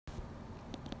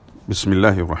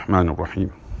Bismillahir Rahmanir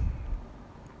Rahim.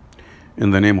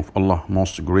 In the name of Allah,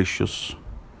 most gracious,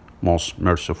 most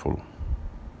merciful.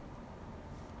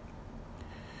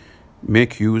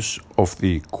 Make use of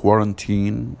the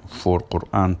quarantine for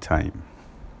Quran time.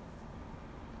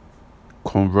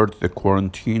 Convert the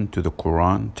quarantine to the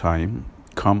Quran time.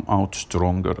 Come out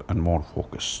stronger and more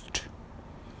focused.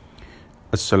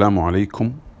 Assalamu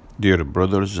alaikum, dear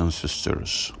brothers and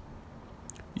sisters.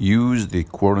 Use the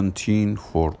quarantine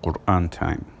for Quran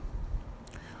time.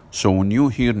 So when you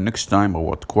hear next time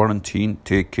about quarantine,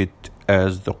 take it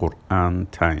as the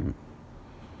Quran time.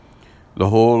 The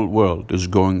whole world is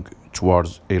going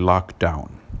towards a lockdown.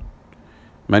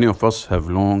 Many of us have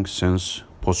long since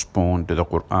postponed the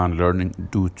Quran learning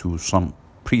due to some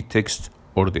pretext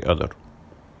or the other.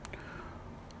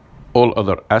 All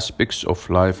other aspects of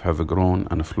life have grown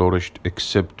and flourished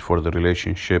except for the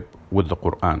relationship with the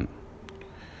Quran.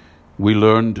 We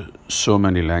learned so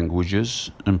many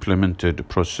languages, implemented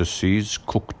processes,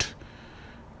 cooked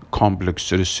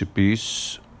complex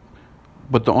recipes,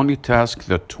 but the only task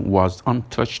that was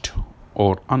untouched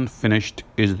or unfinished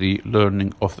is the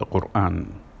learning of the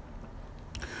Quran.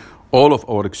 All of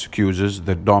our excuses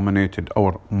that dominated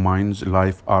our mind's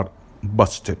life are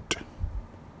busted.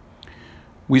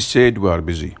 We said we are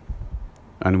busy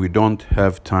and we don't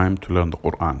have time to learn the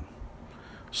Quran.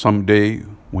 Someday,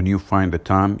 when you find the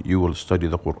time, you will study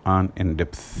the Quran in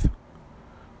depth.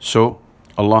 So,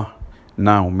 Allah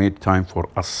now made time for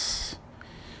us.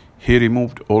 He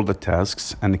removed all the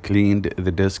tasks and cleaned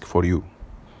the desk for you.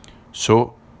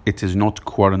 So, it is not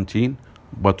quarantine,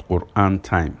 but Quran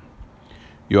time.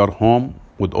 You are home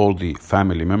with all the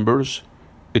family members.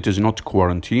 It is not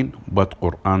quarantine, but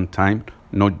Quran time,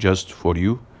 not just for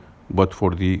you, but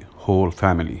for the whole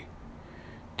family.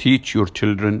 Teach your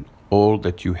children all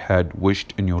that you had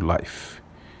wished in your life.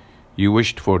 You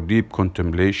wished for deep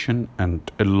contemplation and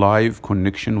a live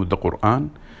connection with the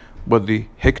Quran, but the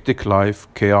hectic life,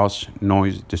 chaos,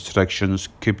 noise, distractions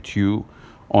kept you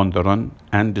on the run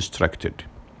and distracted.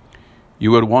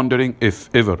 You were wondering if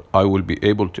ever I will be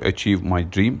able to achieve my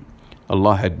dream.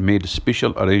 Allah had made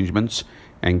special arrangements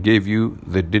and gave you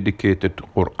the dedicated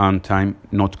Quran time,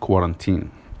 not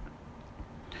quarantine.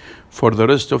 For the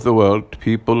rest of the world,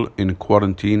 people in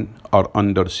quarantine are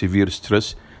under severe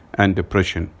stress and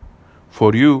depression.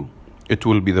 For you, it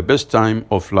will be the best time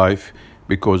of life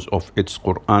because of its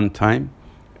Quran time,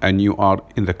 and you are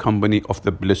in the company of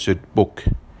the blessed book.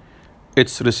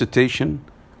 Its recitation,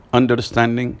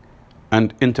 understanding,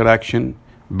 and interaction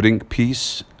bring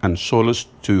peace and solace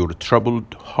to your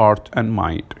troubled heart and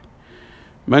mind.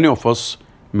 Many of us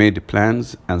made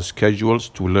plans and schedules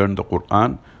to learn the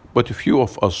Quran, but few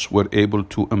of us were able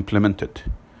to implement it.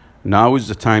 Now is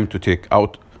the time to take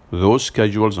out those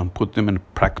schedules and put them in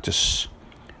practice.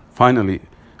 Finally,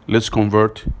 let's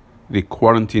convert the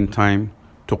quarantine time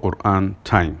to Quran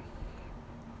time.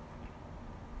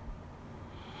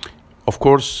 Of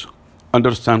course,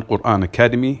 Understand Quran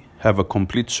Academy have a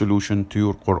complete solution to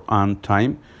your Quran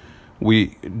time.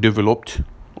 We developed,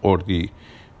 or the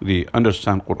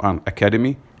Understand Quran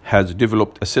Academy has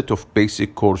developed a set of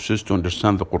basic courses to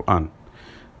understand the Quran.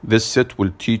 This set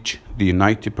will teach the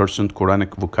 90%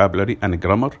 Quranic vocabulary and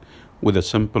grammar with a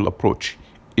simple approach.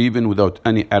 Even without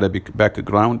any Arabic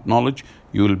background knowledge,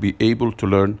 you will be able to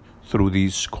learn through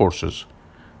these courses.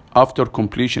 After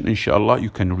completion, inshallah, you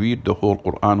can read the whole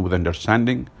Quran with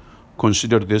understanding.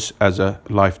 Consider this as a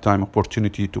lifetime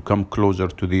opportunity to come closer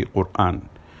to the Quran.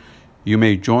 You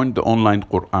may join the online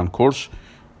Quran course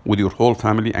with your whole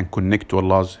family and connect to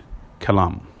Allah's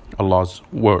kalam, Allah's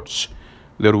words.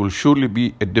 There will surely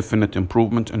be a definite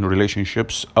improvement in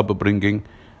relationships, upbringing,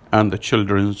 and the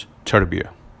children's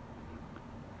tarbiyah.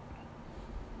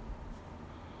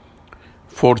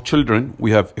 For children, we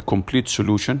have a complete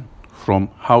solution from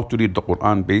how to read the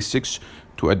Quran basics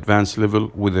to advanced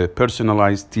level with a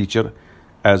personalized teacher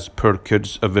as per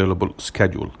kids' available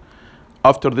schedule.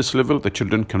 After this level, the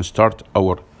children can start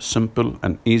our simple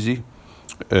and easy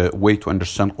way to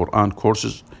understand Quran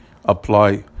courses.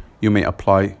 You may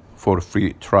apply for a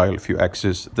free trial if you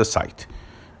access the site.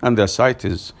 And the site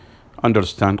is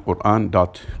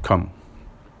understandquran.com.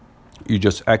 You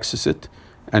just access it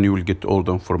and you will get all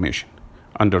the information.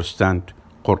 Understand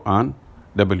Quran,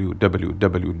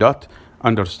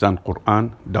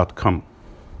 www.understandquran.com.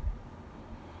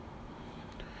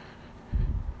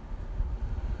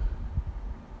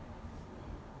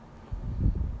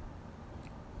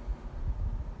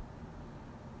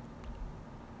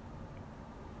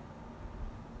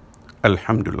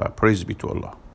 Alhamdulillah, praise be to Allah.